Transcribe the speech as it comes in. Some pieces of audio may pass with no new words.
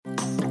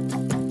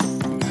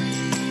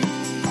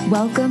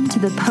Welcome to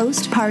the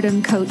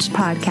Postpartum Coach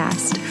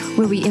podcast,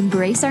 where we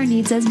embrace our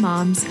needs as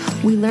moms,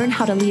 we learn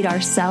how to lead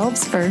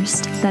ourselves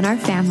first, then our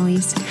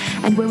families,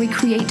 and where we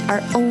create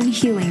our own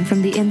healing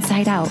from the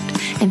inside out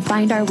and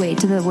find our way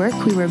to the work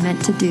we were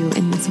meant to do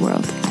in this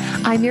world.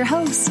 I'm your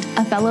host,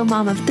 a fellow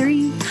mom of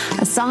three,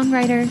 a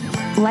songwriter,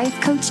 life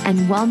coach, and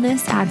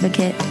wellness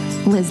advocate,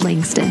 Liz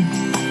Langston.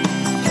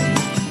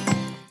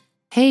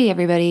 Hey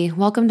everybody,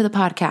 welcome to the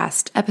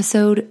podcast,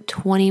 episode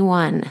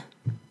 21.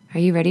 Are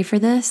you ready for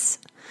this?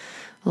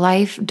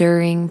 Life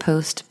during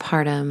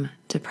postpartum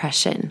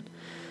depression.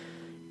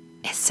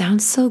 It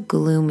sounds so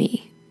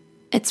gloomy.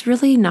 It's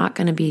really not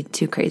going to be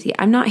too crazy.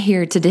 I'm not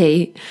here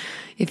today,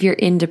 if you're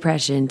in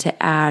depression,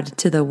 to add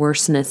to the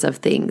worstness of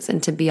things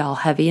and to be all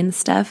heavy and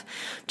stuff.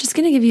 I'm just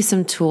going to give you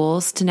some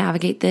tools to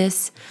navigate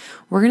this.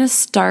 We're going to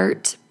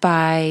start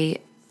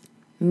by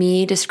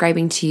me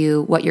describing to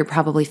you what you're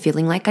probably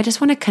feeling like. I just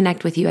want to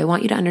connect with you. I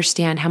want you to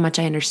understand how much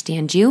I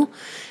understand you.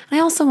 And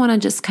I also want to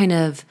just kind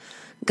of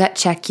gut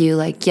check you,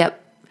 like, yep,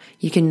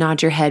 you can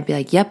nod your head, be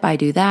like, yep, I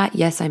do that.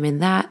 Yes, I'm in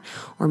that.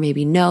 Or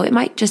maybe no. It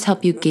might just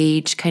help you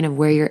gauge kind of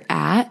where you're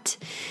at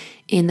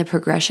in the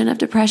progression of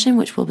depression,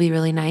 which will be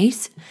really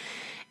nice.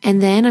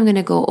 And then I'm going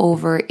to go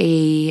over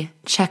a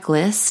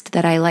checklist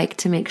that I like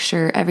to make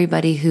sure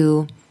everybody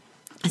who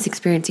is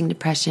experiencing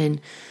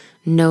depression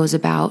knows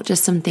about.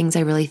 Just some things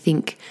I really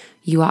think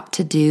you ought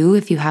to do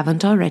if you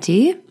haven't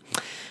already,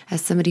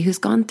 as somebody who's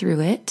gone through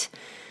it.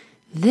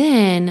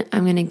 Then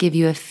I'm going to give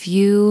you a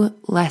few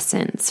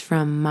lessons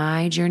from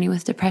my journey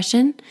with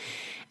depression.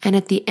 And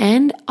at the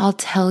end, I'll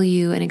tell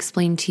you and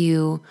explain to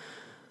you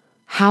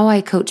how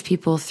I coach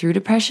people through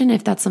depression,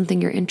 if that's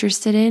something you're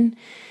interested in,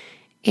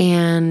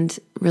 and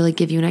really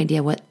give you an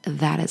idea what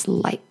that is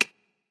like.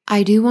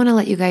 I do want to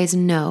let you guys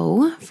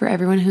know, for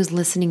everyone who's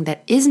listening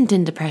that isn't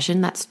in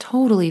depression, that's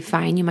totally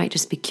fine. You might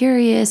just be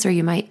curious, or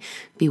you might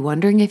be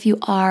wondering if you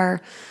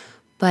are,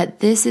 but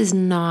this is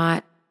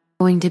not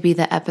going to be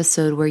the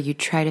episode where you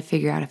try to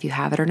figure out if you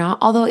have it or not,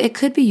 although it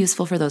could be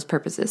useful for those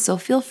purposes. So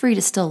feel free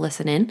to still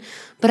listen in.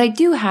 But I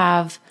do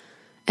have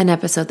an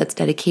episode that's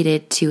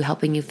dedicated to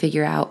helping you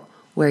figure out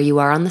where you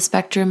are on the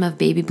spectrum of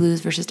baby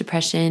blues versus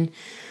depression.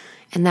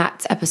 And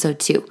that's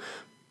episode 2.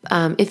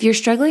 If you're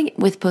struggling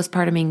with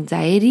postpartum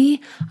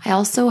anxiety, I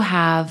also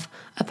have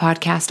a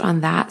podcast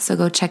on that. So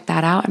go check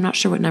that out. I'm not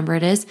sure what number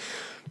it is,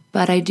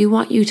 but I do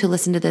want you to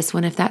listen to this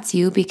one if that's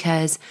you,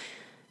 because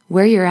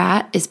where you're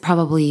at is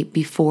probably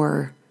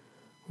before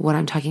what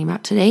I'm talking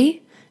about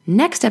today.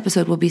 Next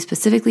episode will be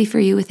specifically for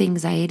you with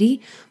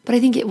anxiety, but I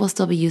think it will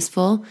still be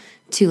useful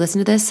to listen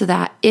to this so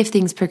that if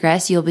things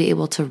progress, you'll be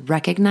able to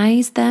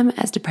recognize them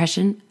as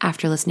depression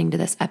after listening to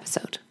this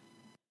episode.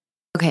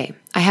 Okay,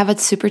 I have a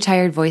super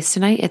tired voice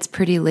tonight. It's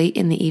pretty late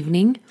in the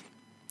evening,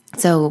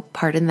 so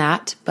pardon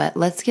that, but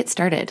let's get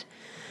started.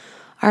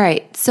 All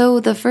right, so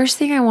the first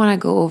thing I want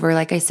to go over,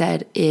 like I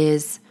said,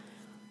 is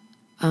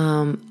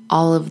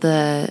all of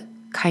the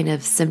kind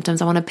of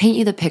symptoms. I want to paint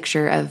you the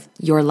picture of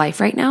your life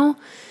right now,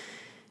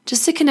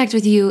 just to connect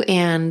with you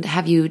and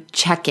have you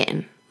check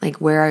in, like,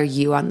 where are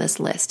you on this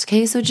list?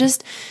 Okay, so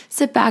just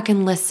sit back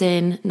and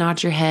listen,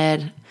 nod your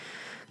head,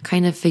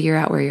 kind of figure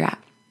out where you're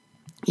at.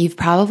 You've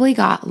probably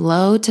got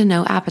low to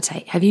no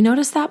appetite. Have you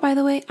noticed that, by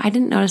the way? I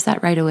didn't notice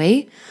that right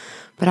away,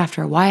 but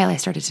after a while I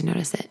started to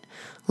notice it.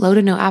 Low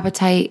to no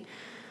appetite.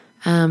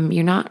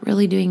 You're not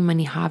really doing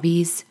many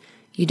hobbies.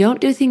 You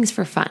don't do things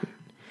for fun.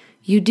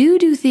 You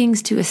do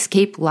things to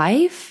escape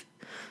life.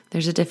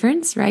 There's a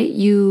difference, right?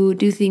 You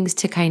do things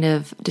to kind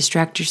of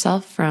distract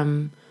yourself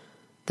from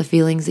the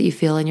feelings that you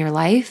feel in your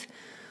life,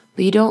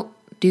 but you don't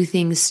do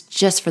things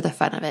just for the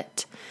fun of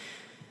it.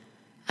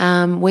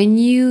 When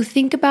you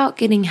think about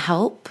getting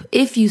help,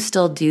 if you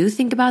still do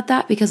think about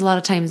that, because a lot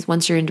of times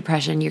once you're in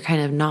depression, you're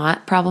kind of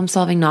not problem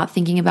solving, not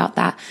thinking about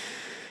that.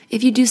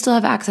 If you do still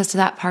have access to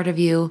that part of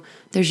you,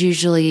 there's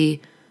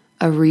usually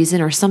a reason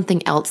or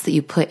something else that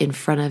you put in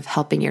front of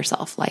helping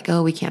yourself, like,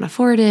 oh, we can't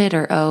afford it,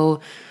 or, oh,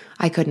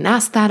 I couldn't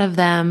ask that of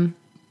them.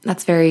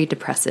 That's very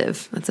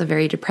depressive. That's a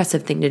very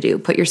depressive thing to do.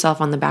 Put yourself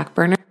on the back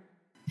burner.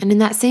 And in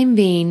that same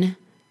vein,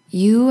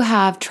 you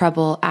have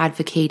trouble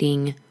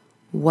advocating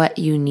what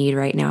you need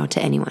right now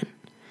to anyone,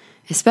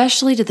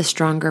 especially to the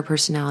stronger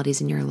personalities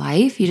in your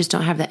life. You just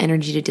don't have the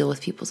energy to deal with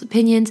people's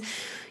opinions.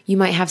 You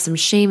might have some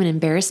shame and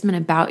embarrassment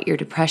about your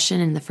depression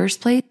in the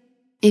first place.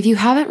 If you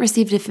haven't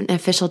received an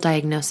official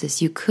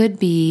diagnosis, you could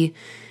be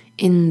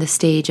in the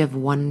stage of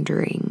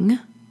wondering,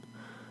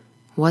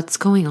 what's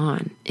going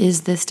on?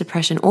 Is this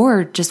depression?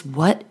 Or just,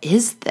 what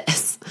is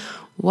this?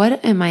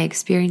 What am I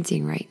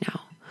experiencing right now?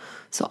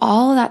 So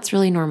all of that's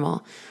really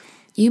normal.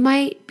 You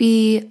might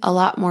be a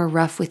lot more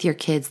rough with your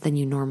kids than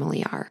you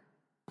normally are.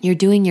 You're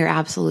doing your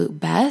absolute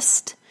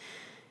best,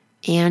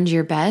 and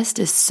your best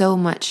is so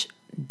much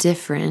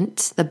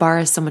different. The bar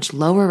is so much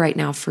lower right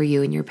now for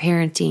you in your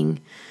parenting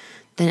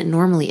than it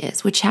normally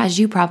is, which has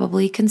you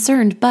probably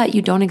concerned, but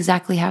you don't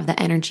exactly have the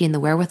energy and the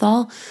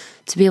wherewithal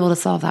to be able to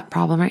solve that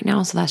problem right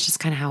now. So that's just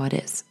kind of how it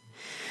is.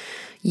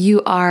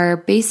 You are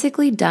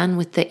basically done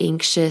with the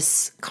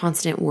anxious,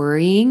 constant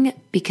worrying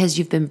because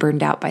you've been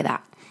burned out by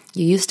that.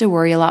 You used to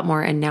worry a lot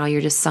more and now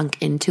you're just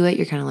sunk into it.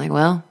 You're kind of like,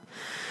 well,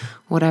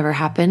 whatever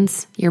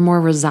happens. You're more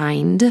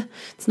resigned.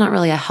 It's not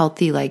really a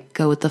healthy, like,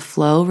 go with the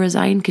flow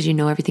resigned because you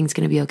know everything's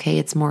going to be okay.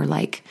 It's more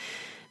like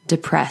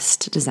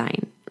depressed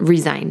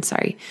resigned,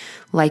 sorry.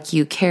 Like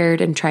you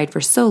cared and tried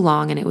for so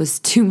long and it was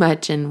too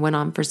much and went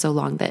on for so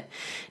long that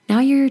now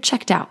you're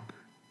checked out,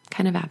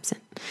 kind of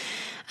absent.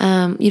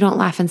 You don't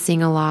laugh and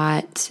sing a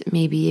lot,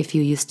 maybe if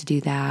you used to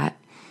do that,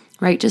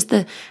 right? Just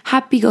the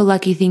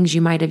happy-go-lucky things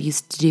you might have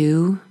used to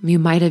do.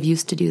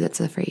 That's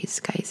a phrase,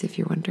 guys, if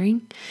you're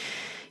wondering.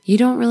 You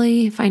don't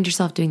really find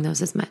yourself doing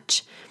those as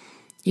much.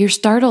 You're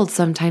startled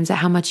sometimes at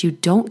how much you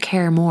don't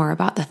care more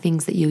about the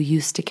things that you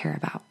used to care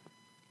about.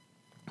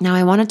 Now,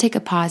 I want to take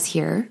a pause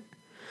here.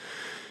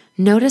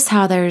 Notice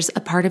how there's a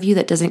part of you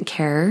that doesn't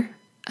care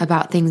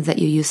about things that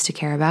you used to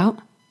care about.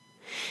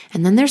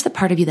 And then there's the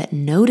part of you that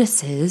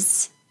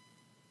notices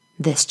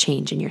this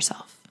change in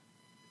yourself.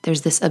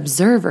 There's this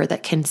observer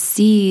that can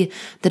see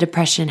the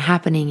depression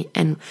happening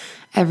and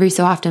every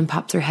so often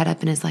pops her head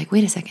up and is like,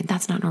 wait a second,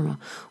 that's not normal.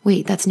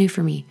 Wait, that's new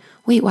for me.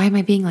 Wait, why am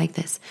I being like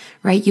this?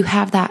 Right? You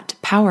have that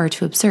power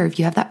to observe.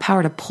 You have that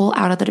power to pull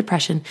out of the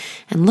depression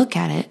and look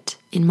at it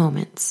in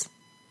moments.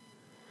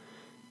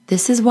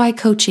 This is why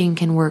coaching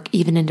can work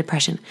even in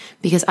depression,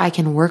 because I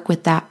can work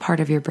with that part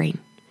of your brain,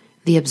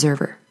 the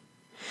observer.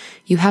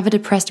 You have a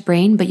depressed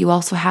brain, but you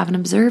also have an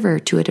observer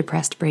to a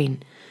depressed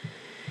brain.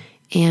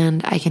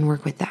 And I can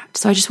work with that.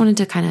 So I just wanted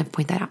to kind of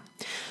point that out.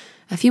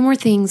 A few more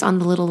things on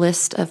the little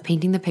list of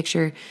painting the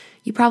picture.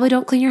 You probably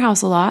don't clean your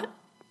house a lot.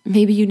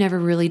 Maybe you never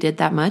really did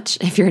that much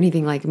if you're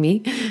anything like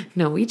me.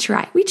 No, we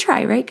try,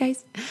 right,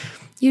 guys?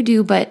 You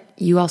do, but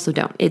you also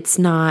don't. It's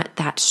not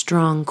that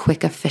strong,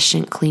 quick,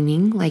 efficient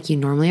cleaning like you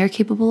normally are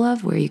capable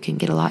of, where you can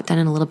get a lot done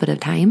in a little bit of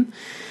time.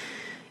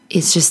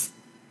 It's just,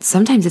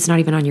 sometimes it's not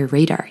even on your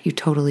radar. You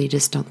totally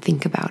just don't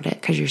think about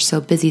it because you're so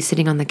busy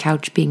sitting on the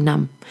couch being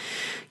numb.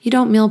 You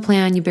don't meal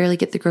plan. You barely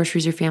get the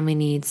groceries your family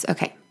needs.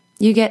 Okay,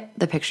 you get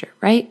the picture,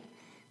 right?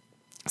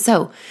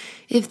 So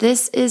if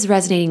this is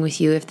resonating with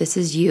you, if this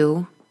is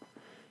you,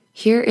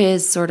 here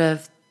is sort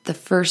of the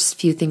first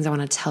few things I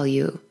want to tell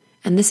you.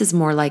 And this is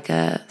more like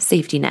a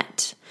safety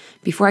net.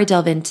 Before I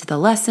delve into the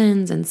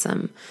lessons and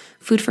some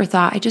food for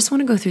thought, I just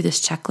want to go through this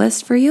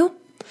checklist for you.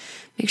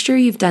 Make sure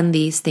you've done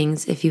these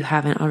things. If you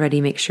haven't already,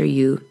 make sure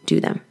you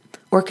do them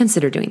or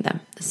consider doing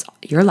them. It's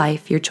your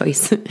life, your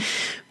choice.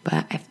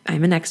 But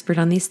I'm an expert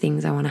on these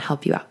things. I want to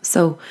help you out.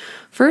 So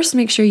first,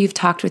 make sure you've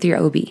talked with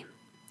your OB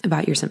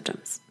about your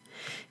symptoms.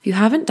 If you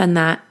haven't done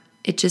that,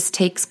 it just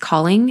takes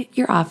calling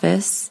your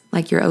office,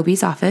 like your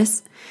OB's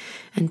office,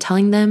 and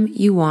telling them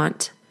you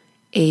want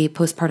a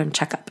postpartum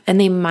checkup. And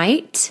they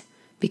might,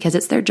 because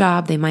it's their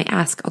job, they might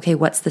ask, okay,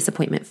 what's this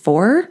appointment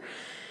for?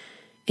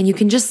 And you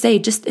can just say,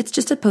 it's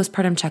just a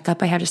postpartum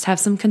checkup. I just have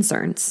some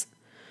concerns.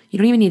 You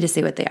don't even need to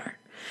say what they are.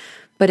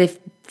 But if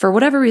for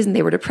whatever reason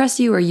they were depress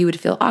you or you would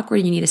feel awkward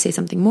and you need to say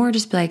something more,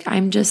 just be like,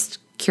 I'm just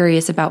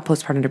curious about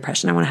postpartum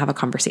depression. I want to have a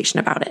conversation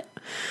about it.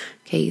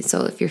 Okay,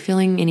 so if you're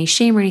feeling any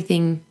shame or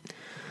anything,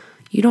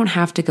 you don't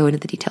have to go into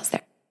the details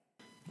there.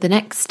 The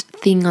next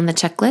thing on the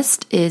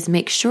checklist is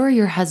make sure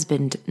your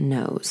husband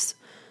knows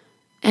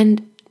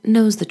and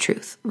knows the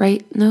truth,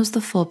 right? Knows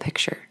the full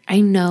picture.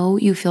 I know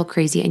you feel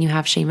crazy and you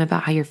have shame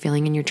about how you're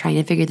feeling and you're trying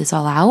to figure this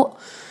all out,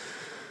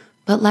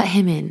 but let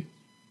him in.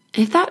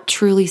 If that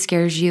truly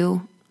scares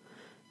you,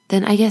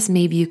 then I guess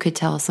maybe you could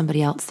tell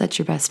somebody else that's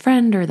your best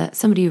friend or that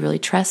somebody you really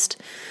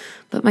trust.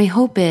 But my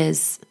hope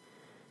is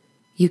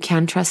you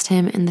can trust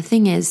him. And the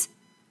thing is,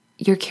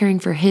 you're caring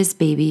for his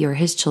baby or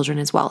his children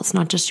as well. It's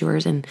not just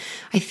yours. And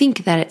I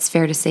think that it's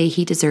fair to say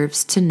he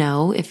deserves to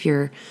know if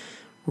you're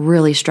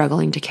really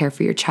struggling to care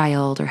for your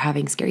child or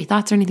having scary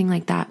thoughts or anything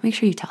like that. Make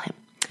sure you tell him.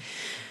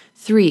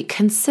 3,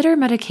 consider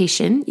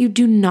medication. You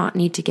do not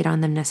need to get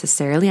on them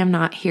necessarily. I'm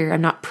not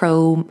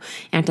pro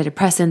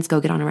antidepressants. Go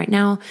get on it right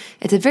now.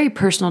 It's a very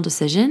personal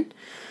decision,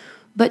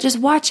 but just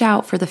watch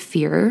out for the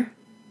fear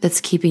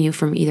that's keeping you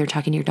from either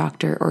talking to your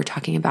doctor or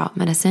talking about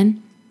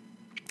medicine.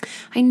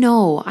 I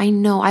know.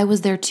 I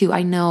was there too.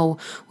 I know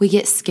we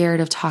get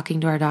scared of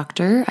talking to our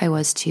doctor. I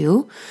was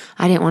too.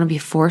 I didn't want to be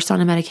forced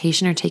on a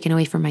medication or taken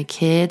away from my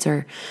kids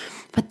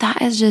but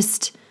that is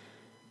just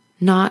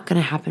not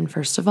going to happen.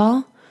 First of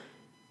all,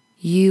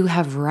 you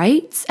have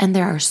rights and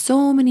there are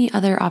so many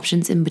other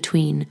options in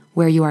between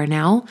where you are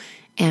now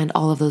and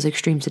all of those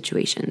extreme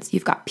situations.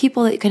 You've got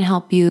people that can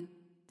help you.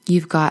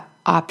 You've got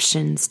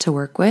options to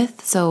work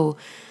with.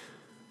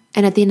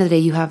 And at the end of the day,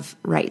 you have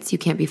rights. You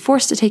can't be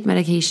forced to take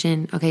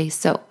medication. Okay,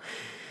 so.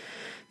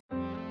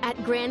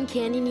 At Grand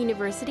Canyon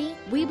University,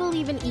 we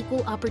believe in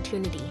equal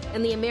opportunity,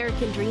 and the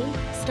American dream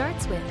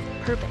starts with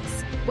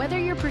purpose. Whether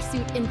your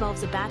pursuit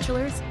involves a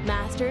bachelor's,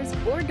 master's,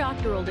 or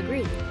doctoral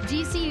degree,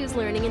 GCU's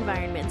learning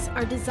environments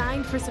are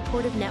designed for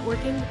supportive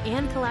networking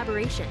and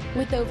collaboration.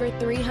 With over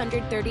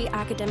 330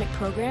 academic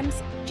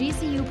programs,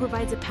 GCU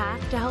provides a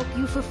path to help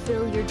you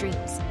fulfill your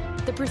dreams.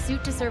 The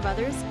pursuit to serve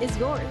others is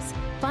yours.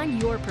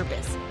 Find your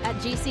purpose at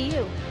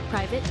GCU.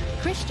 Private,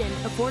 Christian,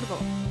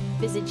 affordable.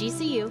 Visit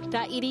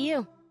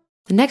gcu.edu.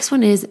 The next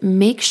one is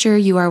make sure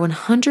you are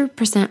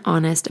 100%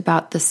 honest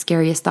about the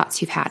scariest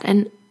thoughts you've had.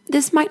 And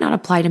this might not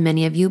apply to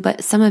many of you,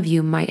 but some of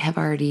you might have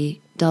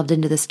already delved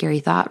into the scary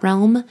thought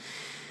realm.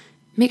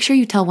 Make sure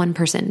you tell one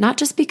person, not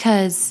just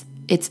because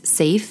it's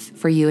safe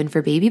for you and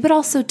for baby, but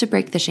also to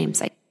break the shame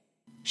cycle.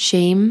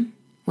 Shame,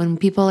 when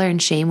people are in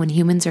shame, when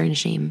humans are in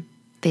shame,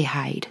 they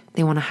hide.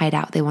 They want to hide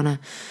out. They want to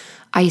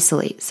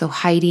isolate. So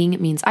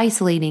hiding means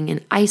isolating,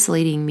 and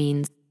isolating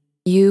means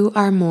you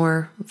are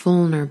more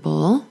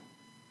vulnerable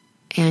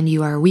and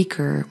you are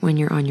weaker when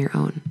you're on your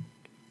own,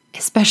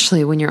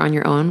 especially when you're on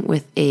your own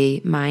with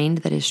a mind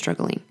that is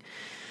struggling.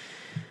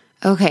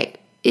 Okay,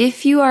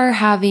 if you are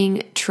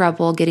having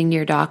trouble getting to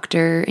your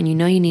doctor and you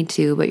know you need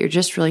to, but you're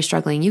just really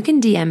struggling, you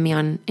can DM me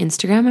on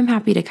Instagram. I'm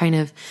happy to kind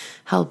of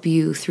help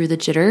you through the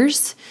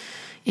jitters,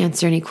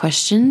 answer any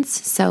questions.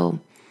 So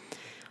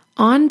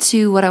on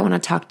to what I want to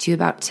talk to you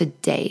about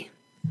today.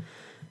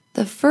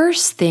 The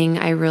first thing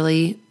I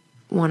really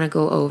want to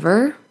go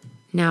over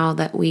now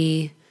that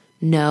we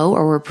know,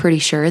 or we're pretty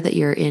sure that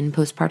you're in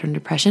postpartum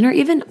depression, or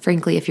even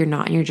frankly, if you're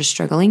not and you're just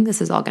struggling,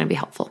 this is all going to be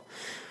helpful.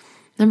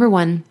 Number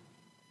one,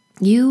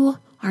 you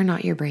are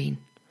not your brain.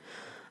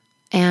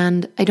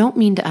 And I don't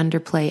mean to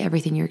underplay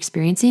everything you're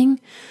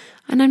experiencing.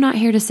 And I'm not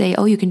here to say,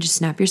 oh, you can just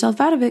snap yourself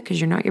out of it because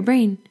you're not your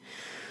brain.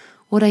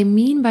 What I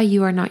mean by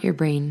you are not your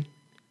brain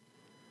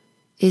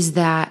is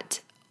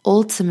that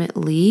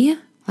ultimately,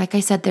 like I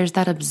said, there's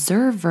that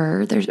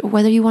observer. There's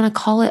whether you want to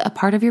call it a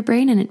part of your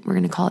brain, and we're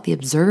going to call it the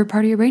observer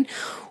part of your brain,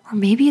 or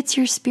maybe it's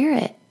your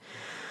spirit.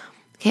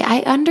 Okay, I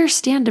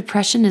understand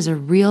depression is a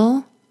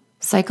real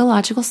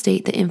psychological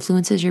state that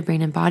influences your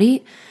brain and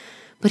body,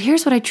 but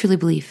here's what I truly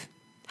believe.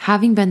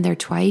 Having been there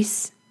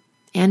twice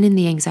and in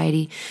the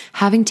anxiety,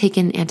 having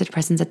taken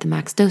antidepressants at the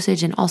max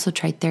dosage and also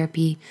tried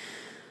therapy,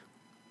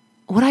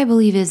 what I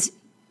believe is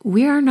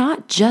we are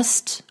not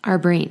just our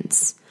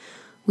brains.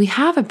 We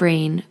have a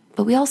brain,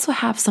 but we also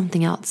have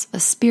something else, a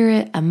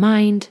spirit, a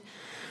mind.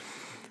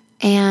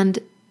 And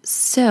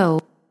so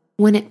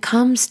when it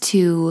comes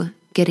to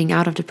getting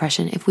out of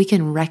depression, if we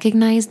can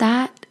recognize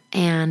that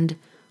and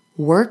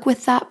work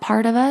with that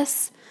part of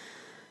us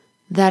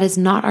that is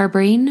not our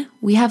brain,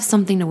 we have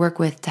something to work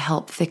with to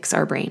help fix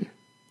our brain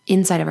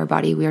inside of our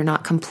body. We are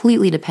not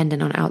completely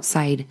dependent on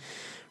outside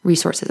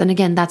resources. And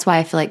again, that's why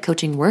I feel like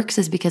coaching works,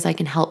 is because I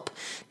can help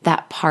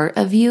that part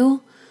of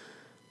you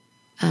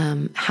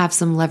have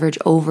some leverage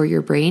over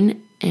your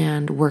brain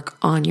and work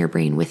on your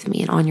brain with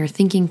me and on your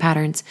thinking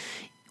patterns,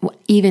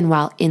 even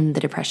while in the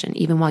depression,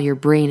 even while your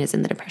brain is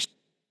in the depression.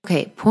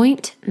 Okay,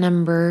 point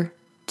number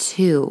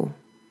 2.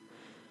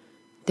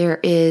 There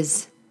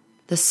is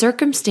the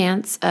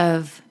circumstance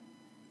of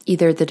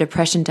either the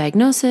depression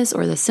diagnosis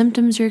or the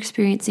symptoms you're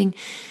experiencing,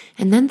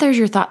 and then there's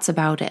your thoughts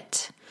about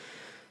it.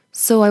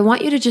 So I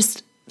want you to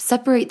just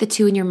separate the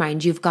two in your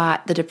mind. You've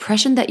got the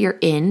depression that you're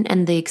in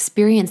and the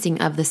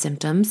experiencing of the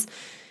symptoms.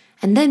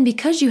 And then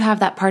because you have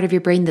that part of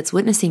your brain that's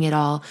witnessing it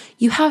all,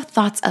 you have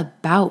thoughts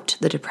about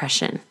the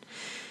depression.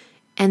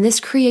 And this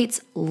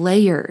creates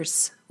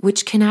layers,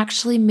 which can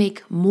actually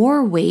make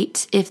more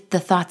weight if the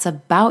thoughts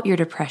about your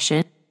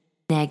depression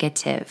are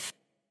negative.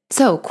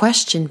 So,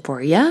 question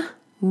for you.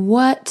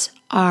 What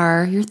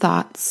are your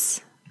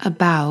thoughts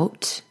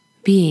about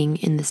being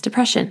in this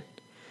depression?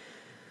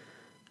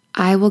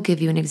 I will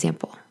give you an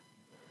example.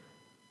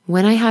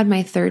 When I had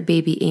my third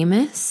baby,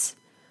 Amos,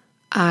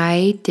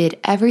 I did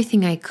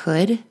everything I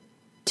could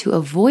to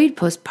avoid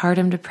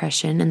postpartum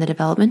depression and the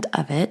development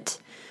of it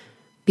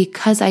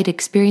because I'd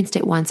experienced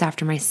it once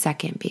after my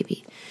second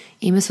baby.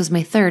 Amos was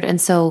my third. And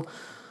so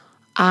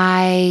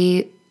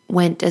I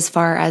went as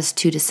far as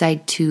to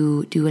decide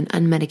to do an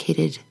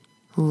unmedicated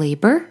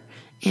labor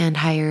and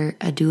hire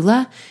a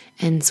doula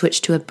and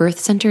switch to a birth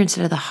center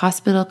instead of the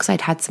hospital because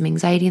I'd had some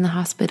anxiety in the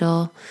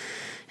hospital.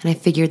 And I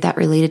figured that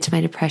related to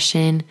my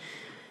depression.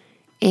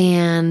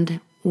 And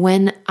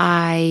when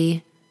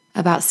I,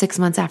 about 6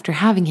 months after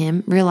having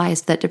him,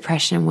 realized that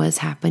depression was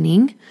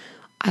happening,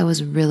 I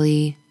was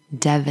really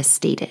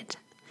devastated.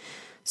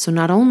 So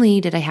not only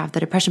did I have the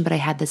depression, but I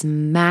had this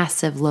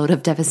massive load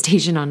of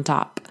devastation on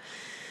top.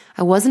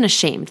 I wasn't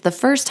ashamed. The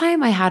first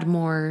time I had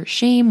more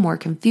shame, more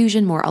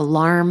confusion, more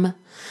alarm.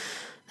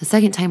 The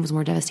second time was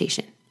more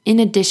devastation, in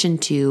addition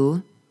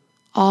to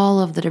all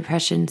of the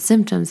depression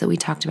symptoms that we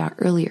talked about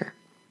earlier.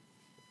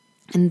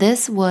 And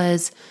this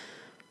was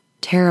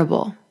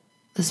terrible.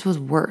 This was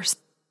worse.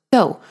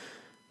 So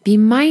be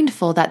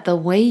mindful that the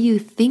way you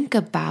think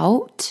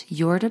about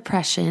your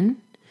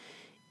depression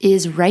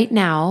is right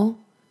now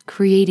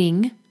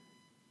creating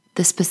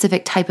the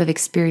specific type of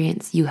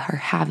experience you are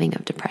having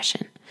of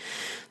depression.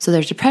 So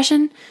there's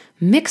depression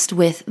mixed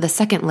with the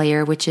second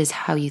layer, which is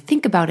how you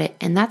think about it,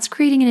 and that's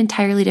creating an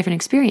entirely different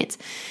experience.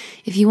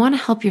 If you want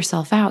to help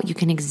yourself out, you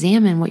can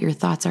examine what your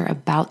thoughts are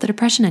about the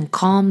depression and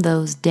calm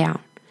those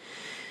down.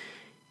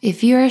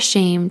 If you're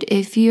ashamed,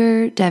 if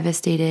you're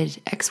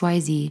devastated,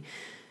 XYZ,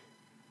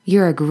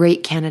 you're a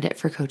great candidate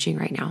for coaching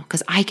right now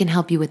because I can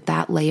help you with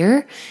that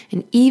layer.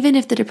 And even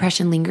if the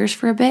depression lingers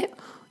for a bit,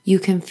 you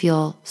can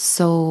feel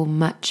so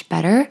much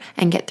better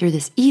and get through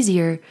this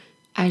easier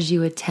as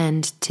you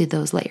attend to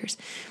those layers.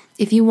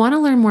 If you want to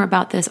learn more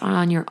about this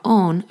on your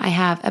own, I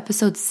have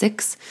episode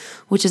 6,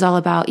 which is all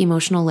about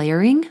emotional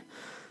layering.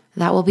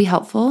 That will be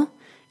helpful.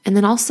 And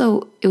then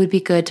also it would be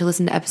good to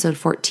listen to episode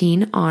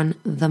 14 on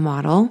the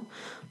model,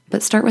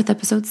 but start with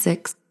episode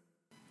 6.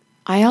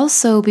 I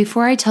also,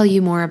 before I tell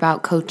you more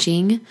about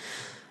coaching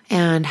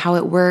and how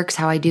it works,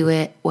 how I do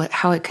it,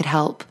 how it could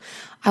help,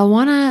 I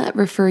want to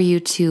refer you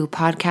to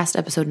podcast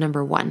episode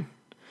number 1.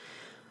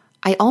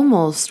 I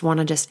almost want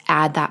to just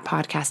add that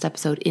podcast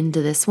episode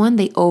into this one.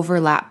 They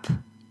overlap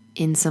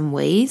in some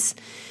ways.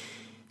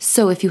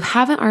 So if you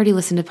haven't already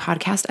listened to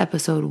podcast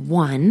episode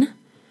 1,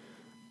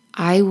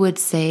 I would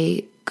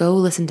say go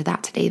listen to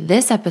that today.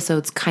 This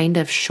episode's kind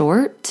of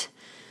short,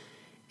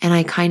 and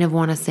I kind of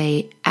want to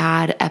say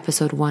add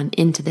episode 1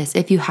 into this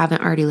if you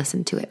haven't already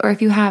listened to it. Or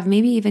if you have,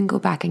 maybe even go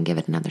back and give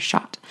it another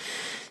shot.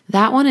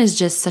 That one is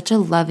just such a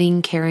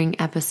loving, caring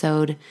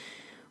episode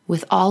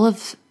with all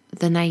of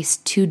the nice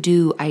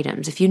to-do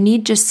items. If you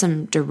need just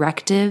some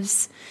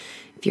directives,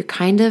 if you're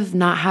kind of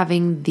not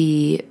having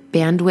the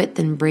bandwidth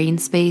and brain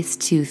space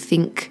to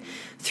think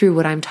through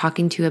what I'm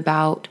talking to you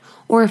about,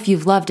 or if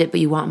you've loved it but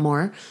you want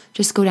more,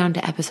 just go down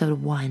to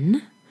episode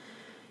 1.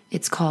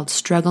 It's called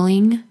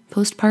Struggling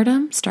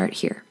Postpartum. Start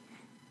here.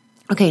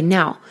 Okay,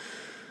 now,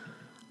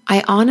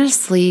 I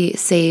honestly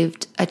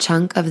saved a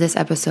chunk of this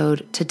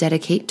episode to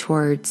dedicate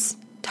towards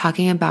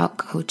talking about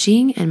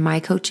coaching and my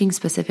coaching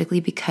specifically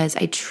because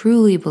I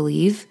truly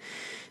believe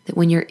that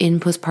when you're in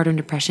postpartum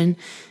depression,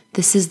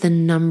 this is the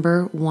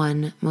number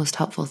 1 most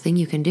helpful thing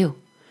you can do.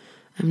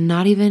 I'm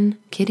not even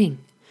kidding.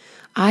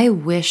 I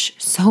wish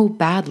so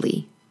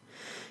badly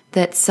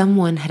that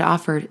someone had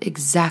offered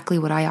exactly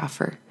what I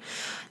offer.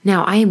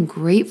 Now, I am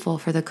grateful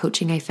for the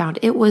coaching I found.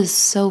 It was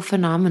so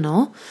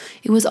phenomenal.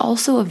 It was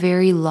also a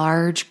very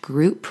large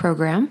group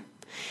program,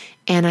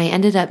 and I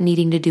ended up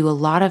needing to do a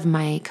lot of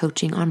my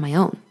coaching on my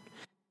own.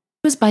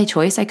 It was by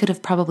choice. I could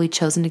have probably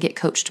chosen to get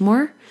coached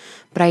more,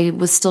 but I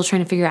was still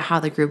trying to figure out how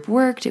the group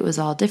worked. It was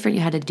all different.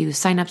 You had to do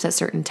signups at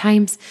certain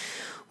times.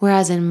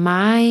 Whereas in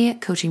my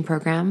coaching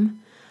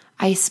program,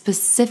 I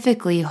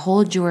specifically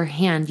hold your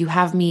hand. You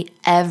have me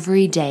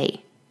every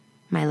day,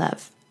 my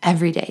love,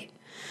 every day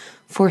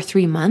for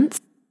 3 months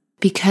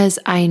because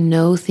I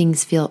know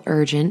things feel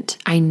urgent.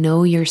 I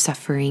know you're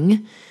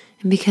suffering.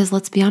 And because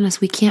let's be honest,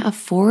 we can't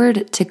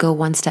afford to go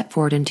 1 step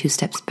forward and 2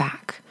 steps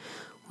back.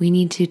 We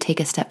need to take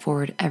a step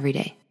forward every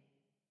day.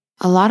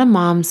 A lot of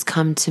moms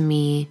come to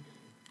me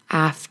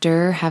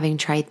after having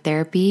tried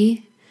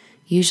therapy.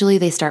 Usually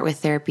they start with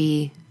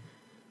therapy.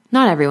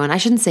 Not everyone. I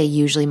shouldn't say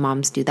usually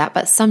moms do that,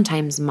 but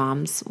sometimes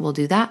moms will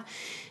do that.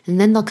 And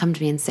then they'll come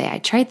to me and say, I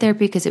tried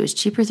therapy because it was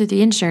cheaper through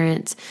the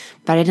insurance,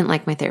 but I didn't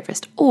like my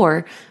therapist.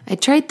 Or I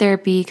tried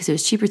therapy because it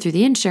was cheaper through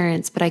the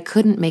insurance, but I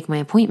couldn't make my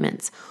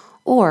appointments.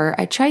 Or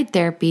I tried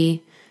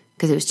therapy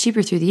because it was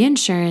cheaper through the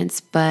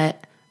insurance,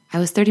 but I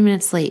was 30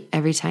 minutes late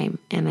every time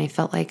and I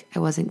felt like I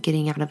wasn't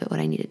getting out of it what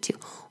I needed to.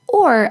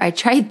 Or I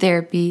tried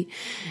therapy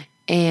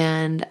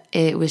and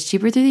it was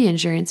cheaper through the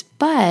insurance,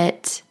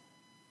 but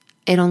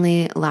it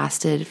only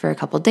lasted for a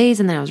couple of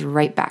days and then I was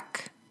right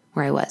back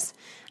where I was.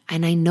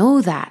 And I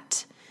know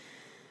that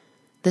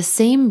the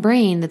same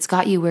brain that's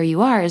got you where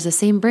you are is the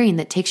same brain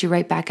that takes you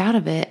right back out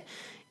of it.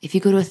 If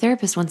you go to a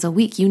therapist once a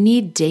week, you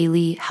need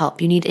daily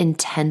help. You need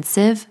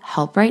intensive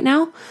help right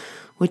now,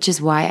 which is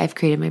why I've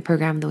created my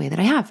program the way that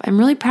I have. I'm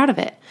really proud of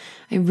it.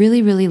 I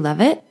really, really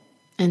love it.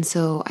 And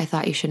so I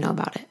thought you should know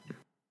about it.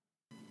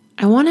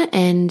 I want to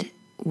end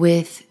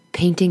with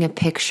painting a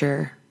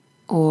picture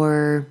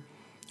or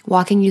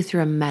walking you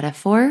through a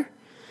metaphor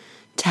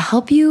to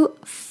help you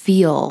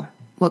feel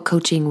what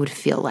coaching would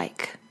feel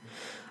like.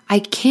 I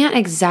can't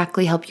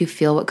exactly help you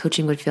feel what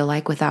coaching would feel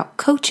like without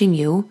coaching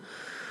you,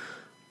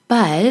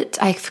 but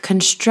I've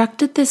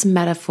constructed this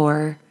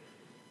metaphor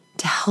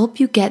to help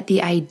you get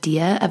the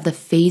idea of the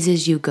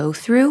phases you go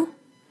through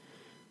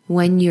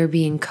when you're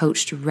being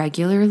coached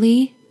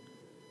regularly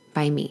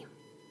by me.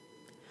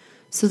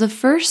 So the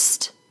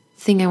first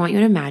thing I want you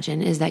to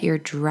imagine is that you're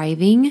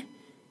driving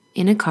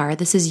in a car.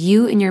 This is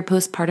you in your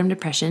postpartum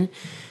depression.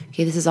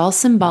 Okay, this is all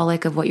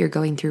symbolic of what you're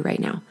going through right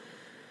now.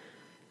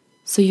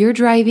 So you're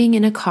driving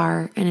in a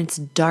car and it's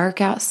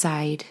dark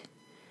outside.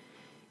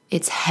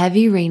 It's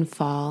heavy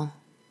rainfall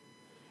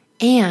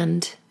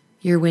and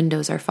your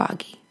windows are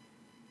foggy.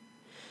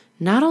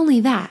 Not only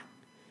that,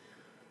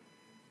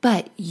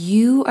 but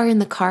you are in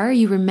the car.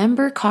 You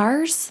remember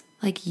cars,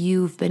 like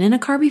you've been in a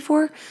car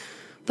before,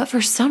 but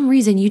for some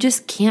reason you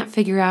just can't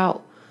figure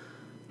out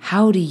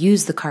how to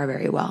use the car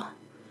very well.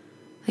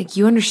 Like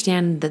you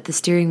understand that the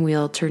steering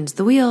wheel turns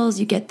the wheels,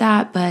 you get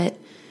that, but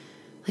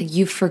like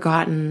you've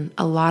forgotten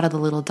a lot of the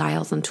little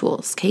dials and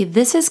tools. Okay,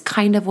 this is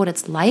kind of what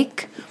it's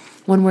like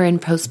when we're in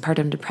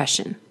postpartum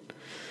depression.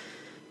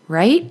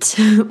 Right?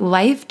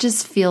 Life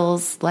just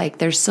feels like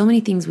there's so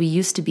many things we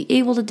used to be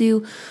able to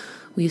do,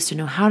 we used to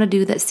know how to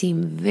do that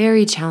seem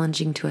very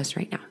challenging to us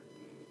right now.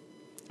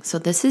 So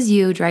this is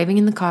you driving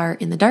in the car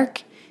in the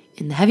dark,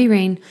 in the heavy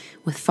rain,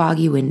 with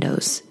foggy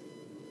windows,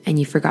 and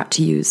you forgot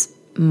to use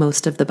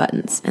most of the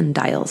buttons and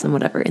dials and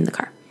whatever in the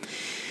car.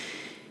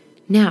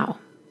 Now,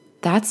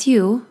 that's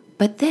you,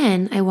 but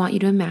then I want you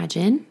to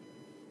imagine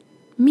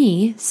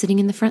me sitting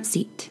in the front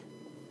seat.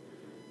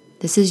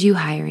 This is you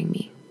hiring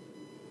me.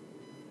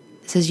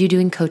 This is you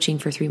doing coaching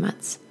for 3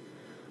 months.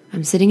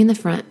 I'm sitting in the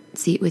front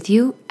seat with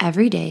you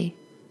every day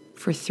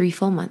for 3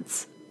 full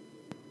months.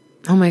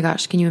 Oh my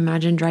gosh, can you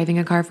imagine driving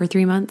a car for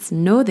 3 months?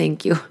 No,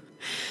 thank you.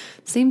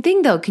 Same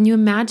thing though. Can you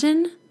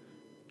imagine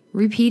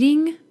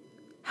repeating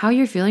how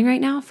you're feeling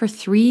right now for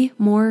 3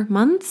 more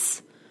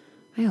months?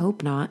 I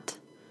hope not.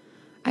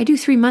 I do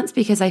 3 months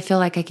because I feel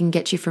like I can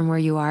get you from where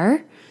you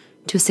are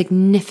to a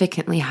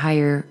significantly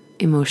higher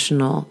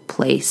emotional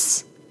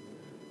place.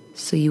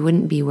 So you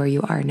wouldn't be where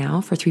you are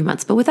now for 3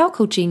 months. But without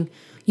coaching,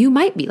 you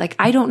might be. Like,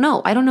 I don't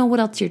know. I don't know what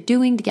else you're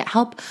doing to get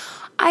help.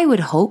 I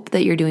would hope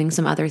that you're doing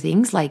some other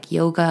things like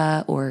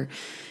yoga or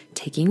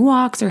taking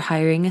walks or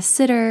hiring a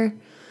sitter.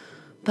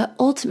 But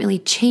ultimately,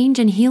 change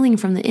and healing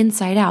from the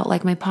inside out,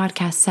 like my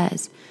podcast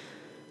says,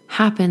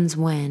 happens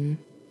when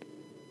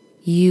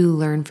you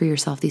learn for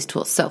yourself these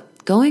tools. So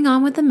going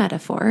on with the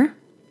metaphor,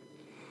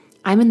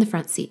 I'm in the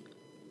front seat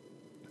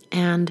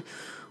and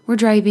we're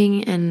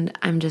driving and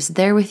I'm just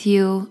there with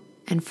you.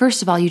 And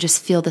first of all, you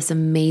just feel this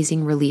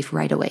amazing relief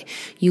right away.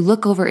 You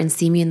look over and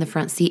see me in the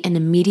front seat and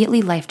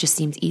immediately life just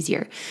seems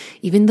easier.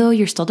 Even though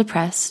you're still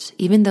depressed,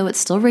 even though it's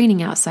still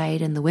raining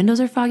outside and the windows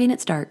are foggy and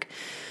it's dark,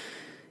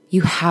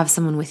 you have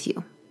someone with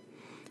you.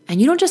 And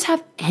you don't just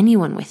have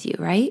anyone with you,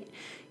 right?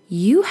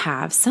 You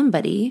have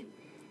somebody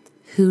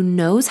who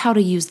knows how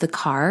to use the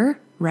car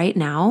right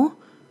now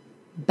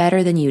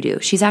better than you do.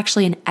 She's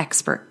actually an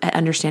expert at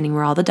understanding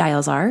where all the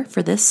dials are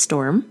for this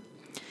storm.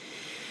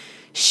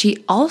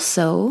 She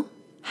also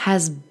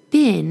has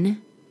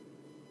been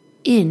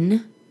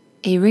in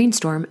a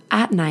rainstorm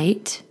at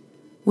night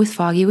with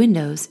foggy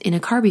windows in a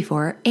car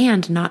before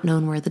and not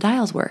known where the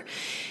dials were.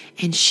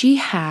 And she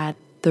had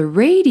the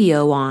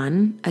radio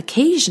on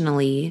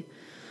occasionally,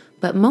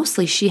 but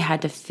mostly she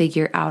had to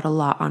figure out a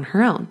lot on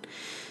her own.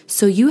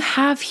 So you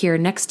have here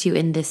next to you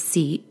in this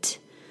seat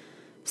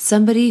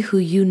somebody who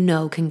you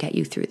know can get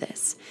you through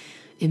this.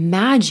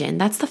 Imagine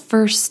that's the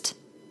first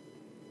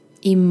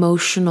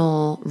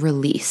emotional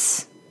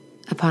release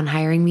upon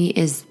hiring me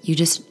is you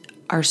just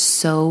are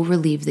so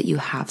relieved that you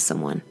have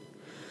someone.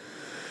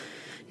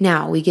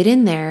 Now we get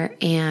in there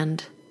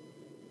and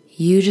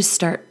you just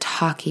start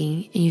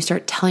talking and you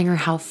start telling her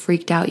how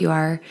freaked out you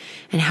are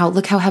and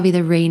look how heavy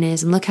the rain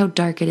is and look how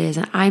dark it is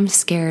and I'm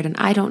scared and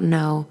I don't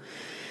know.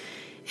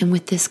 And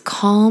with this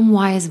calm,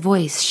 wise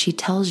voice, she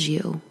tells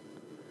you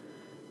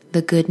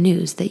the good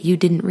news that you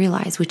didn't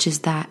realize, which is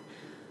that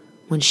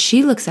when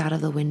she looks out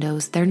of the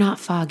windows, they're not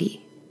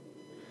foggy.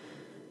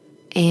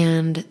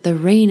 And the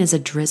rain is a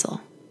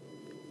drizzle.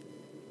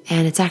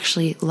 And it's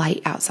actually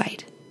light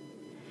outside.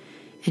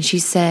 And she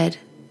says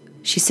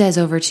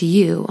over to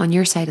you on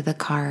your side of the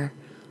car,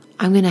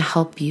 I'm going to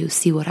help you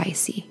see what I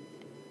see.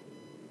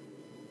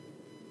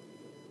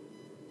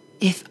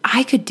 If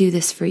I could do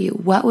this for you,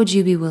 what would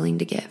you be willing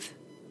to give?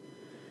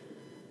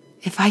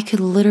 If I could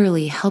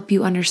literally help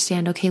you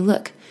understand, okay,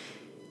 look,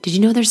 did you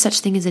know there's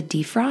such thing as a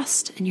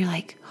defrost? And you're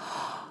like,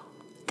 oh,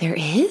 there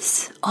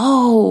is?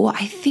 Oh,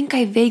 I think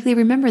I vaguely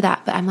remember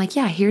that. But I'm like,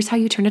 yeah, here's how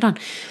you turn it on.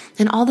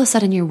 And all of a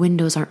sudden your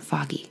windows aren't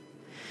foggy.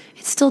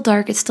 It's still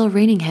dark. It's still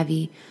raining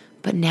heavy.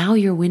 But now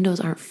your windows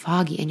aren't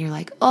foggy. And you're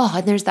like, oh,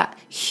 and there's that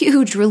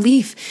huge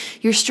relief.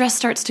 Your stress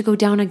starts to go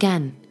down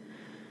again.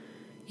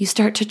 You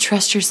start to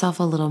trust yourself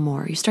a little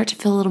more. You start to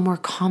feel a little more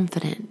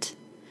confident.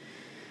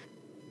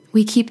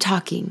 We keep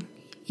talking.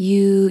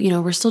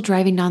 We're still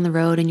driving down the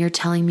road and you're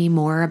telling me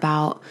more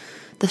about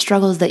the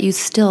struggles that you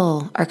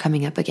still are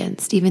coming up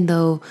against, even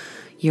though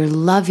you're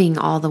loving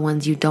all the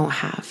ones you don't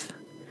have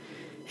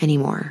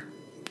anymore.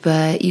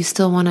 But you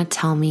still want to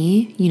tell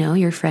me,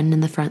 your friend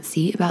in the front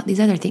seat about these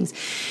other things.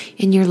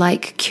 And you're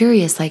like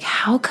curious, like,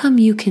 how come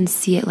you can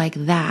see it like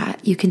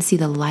that? You can see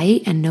the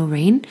light and no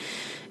rain.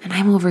 And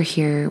I'm over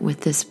here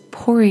with this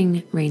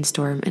pouring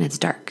rainstorm and it's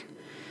dark.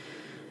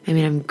 I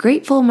mean, I'm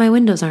grateful my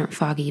windows aren't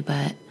foggy,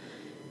 but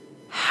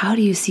how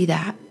do you see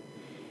that?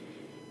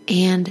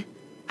 And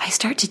I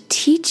start to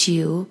teach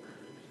you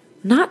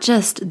not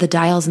just the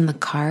dials in the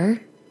car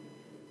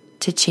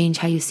to change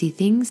how you see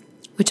things,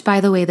 which,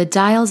 by the way, the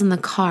dials in the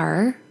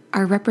car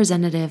are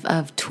representative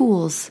of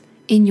tools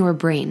in your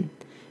brain,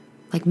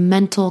 like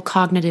mental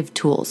cognitive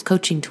tools,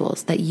 coaching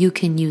tools that you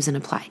can use and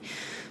apply.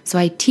 So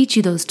I teach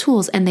you those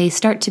tools and they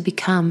start to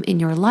become in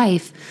your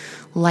life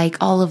like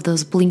all of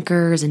those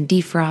blinkers and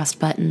defrost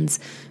buttons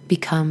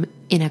become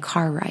in a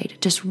car ride.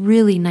 Just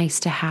really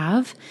nice to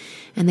have.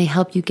 And they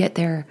help you get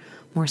there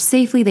more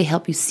safely. They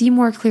help you see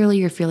more clearly.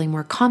 You're feeling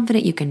more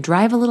confident. You can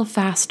drive a little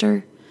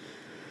faster.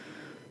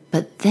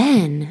 But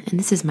then, and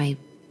this is my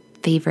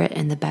favorite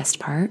and the best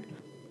part,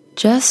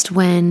 just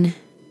when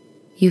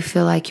you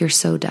feel like you're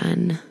so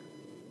done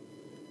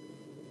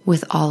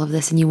with all of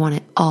this and you want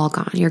it all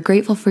gone, you're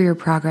grateful for your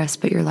progress,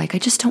 but you're like, I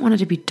just don't want it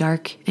to be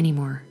dark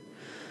anymore.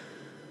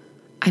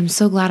 I'm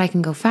so glad I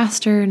can go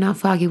faster, not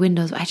foggy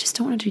windows. I just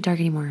don't want it to be dark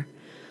anymore.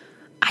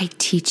 I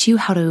teach you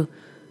how to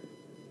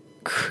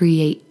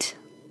create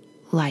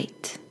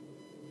light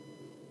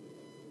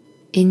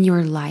in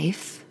your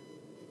life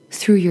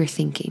through your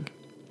thinking.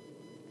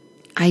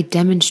 I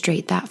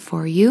demonstrate that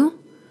for you,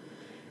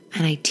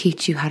 and I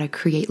teach you how to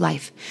create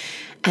life.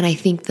 And I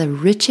think the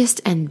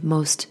richest and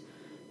most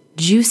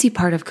juicy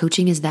part of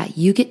coaching is that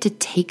you get to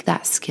take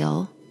that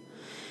skill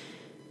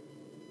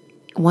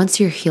once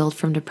you're healed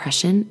from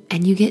depression,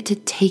 and you get to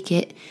take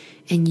it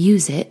and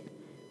use it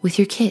with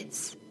your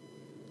kids.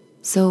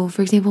 So,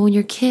 for example, when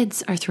your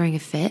kids are throwing a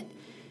fit,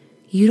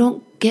 you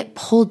don't get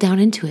pulled down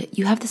into it.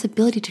 You have this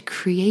ability to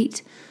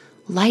create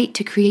light,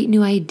 to create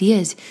new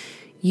ideas.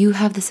 You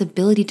have this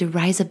ability to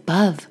rise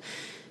above,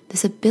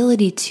 this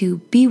ability to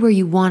be where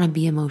you want to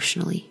be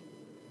emotionally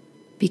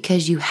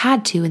because you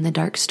had to in the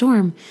dark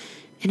storm.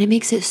 And it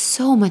makes it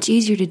so much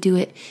easier to do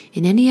it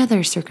in any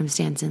other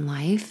circumstance in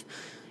life.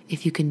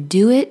 If you can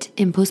do it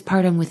in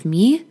postpartum with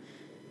me,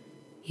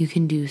 you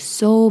can do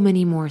so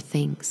many more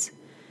things.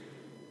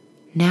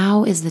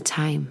 Now is the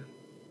time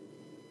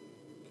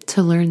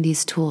to learn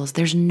these tools.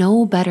 There's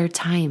no better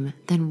time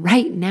than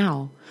right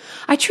now.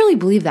 I truly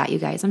believe that, you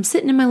guys. I'm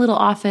sitting in my little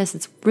office.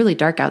 It's really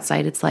dark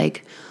outside. It's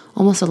like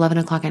almost 11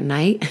 o'clock at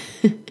night.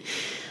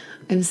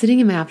 I'm sitting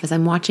in my office.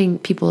 I'm watching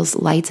people's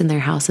lights in their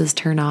houses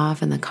turn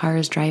off and the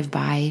cars drive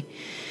by.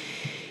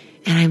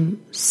 And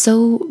I'm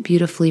so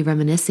beautifully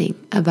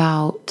reminiscing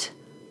about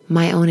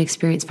my own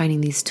experience finding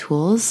these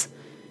tools.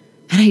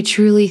 And I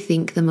truly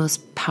think the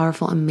most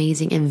powerful,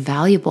 amazing, and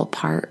valuable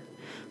part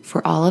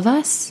for all of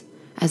us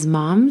as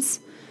moms,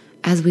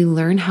 as we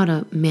learn how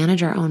to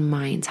manage our own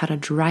minds, how to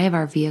drive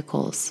our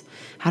vehicles,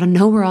 how to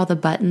know where all the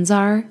buttons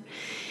are,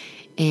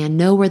 and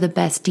know where the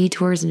best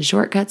detours and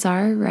shortcuts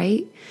are,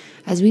 right?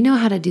 As we know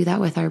how to do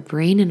that with our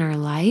brain and our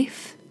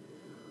life,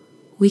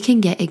 we can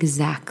get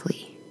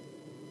exactly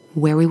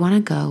where we want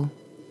to go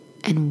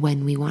and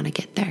when we want to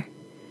get there.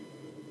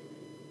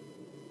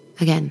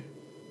 Again,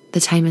 the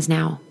time is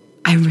now.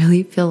 I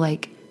really feel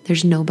like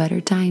there's no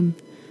better time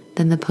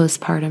than the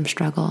postpartum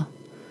struggle.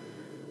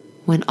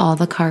 When all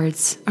the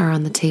cards are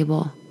on the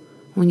table,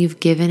 when you've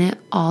given it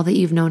all that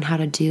you've known how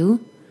to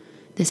do.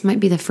 This might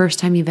be the first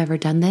time you've ever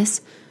done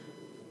this,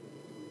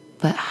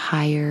 but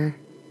hire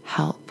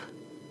help.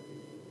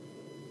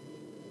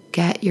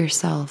 Get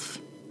yourself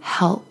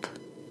help.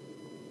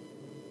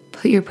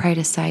 Put your pride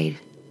aside.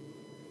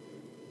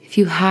 If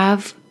you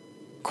have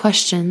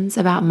questions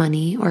about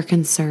money or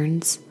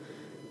concerns,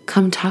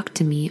 come talk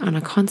to me on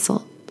a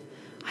consult.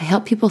 I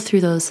help people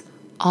through those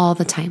all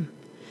the time.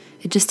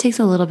 It just takes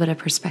a little bit of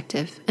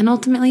perspective. And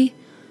ultimately,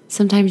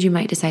 sometimes you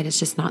might decide it's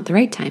just not the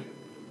right time.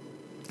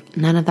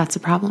 None of that's a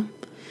problem.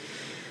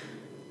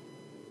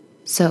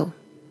 So,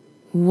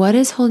 what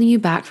is holding you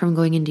back from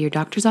going into your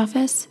doctor's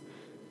office?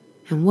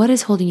 And what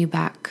is holding you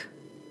back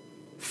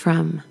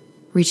from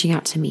reaching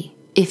out to me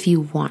if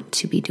you want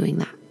to be doing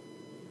that?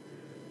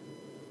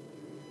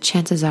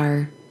 Chances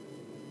are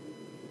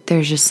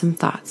there's just some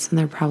thoughts, and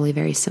they're probably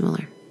very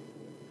similar.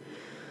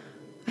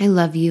 I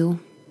love you.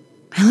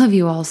 I love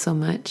you all so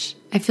much.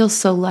 I feel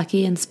so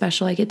lucky and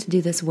special I get to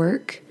do this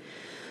work.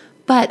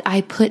 But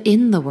I put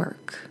in the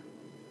work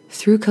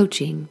through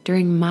coaching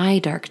during my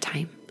dark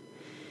time.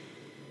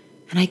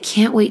 And I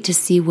can't wait to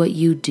see what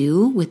you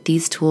do with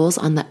these tools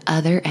on the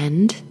other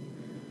end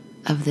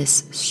of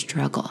this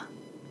struggle.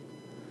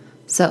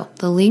 So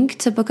the link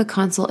to book a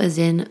consult is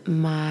in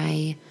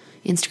my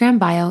Instagram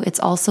bio. It's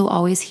also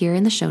always here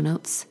in the show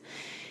notes.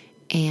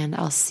 And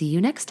I'll see you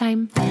next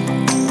time.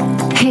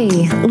 Hey,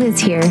 Liz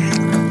here.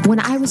 When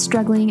I was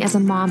struggling as a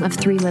mom of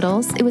 3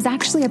 littles, it was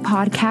actually a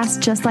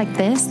podcast just like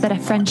this that a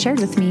friend shared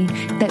with me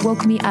that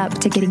woke me up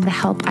to getting the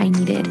help I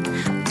needed.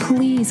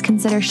 Please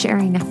consider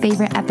sharing a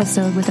favorite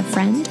episode with a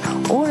friend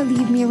or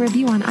leave me a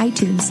review on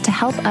iTunes to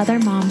help other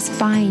moms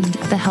find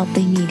the help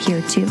they need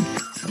here too.